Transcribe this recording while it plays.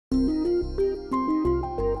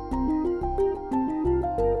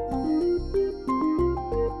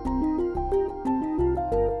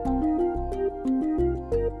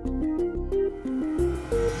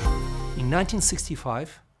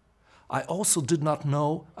1965, I also did not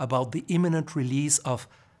know about the imminent release of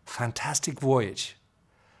Fantastic Voyage,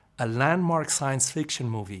 a landmark science fiction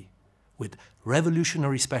movie with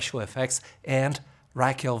revolutionary special effects and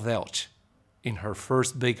Raquel Welch in her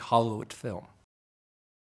first big Hollywood film.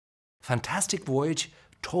 Fantastic Voyage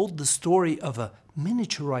told the story of a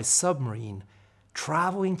miniaturized submarine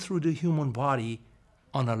traveling through the human body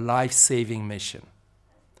on a life-saving mission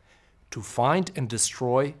to find and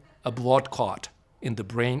destroy a blood clot in the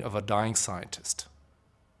brain of a dying scientist.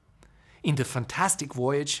 In the Fantastic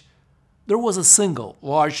Voyage, there was a single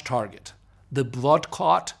large target, the blood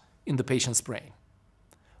clot in the patient's brain.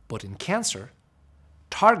 But in cancer,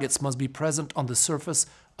 targets must be present on the surface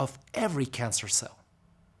of every cancer cell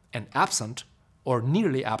and absent or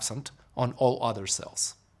nearly absent on all other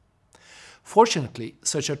cells. Fortunately,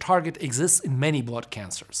 such a target exists in many blood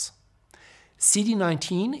cancers.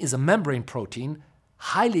 CD19 is a membrane protein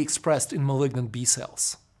highly expressed in malignant B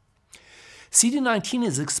cells. CD19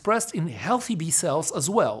 is expressed in healthy B cells as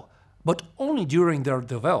well, but only during their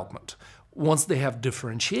development. Once they have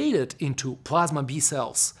differentiated into plasma B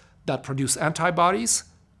cells that produce antibodies,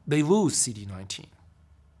 they lose CD19.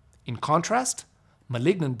 In contrast,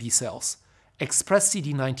 malignant B cells express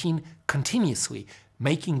CD19 continuously,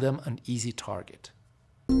 making them an easy target.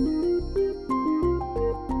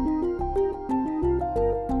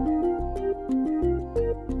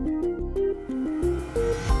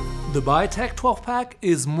 The Biotech 12-pack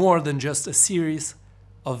is more than just a series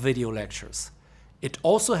of video lectures. It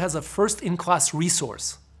also has a first-in-class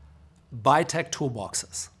resource, Biotech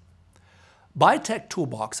Toolboxes. Biotech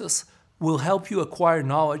Toolboxes will help you acquire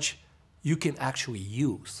knowledge you can actually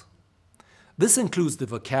use. This includes the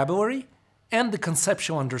vocabulary and the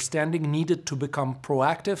conceptual understanding needed to become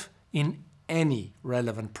proactive in any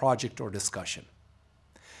relevant project or discussion.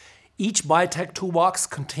 Each Biotech Toolbox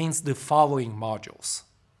contains the following modules.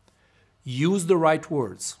 Use the right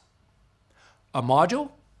words. A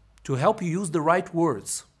module to help you use the right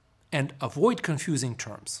words and avoid confusing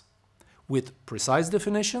terms with precise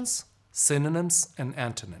definitions, synonyms, and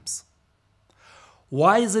antonyms.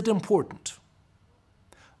 Why is it important?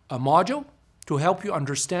 A module to help you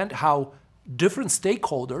understand how different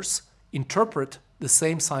stakeholders interpret the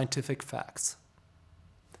same scientific facts.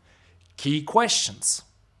 Key questions.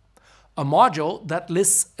 A module that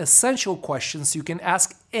lists essential questions you can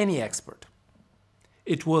ask any expert.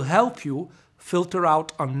 It will help you filter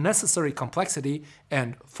out unnecessary complexity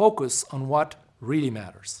and focus on what really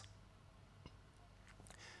matters.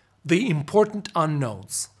 The important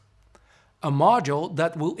unknowns. A module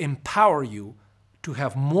that will empower you to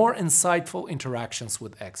have more insightful interactions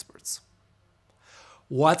with experts.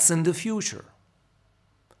 What's in the future?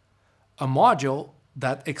 A module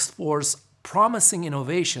that explores promising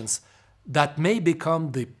innovations that may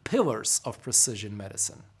become the pillars of precision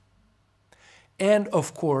medicine. And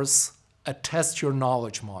of course, a Test Your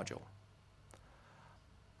Knowledge module.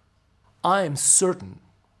 I am certain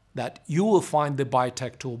that you will find the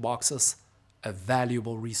Biotech Toolboxes a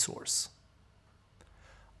valuable resource.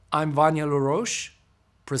 I'm Vanya LaRoche,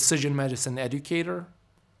 precision medicine educator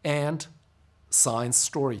and science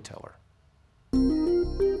storyteller.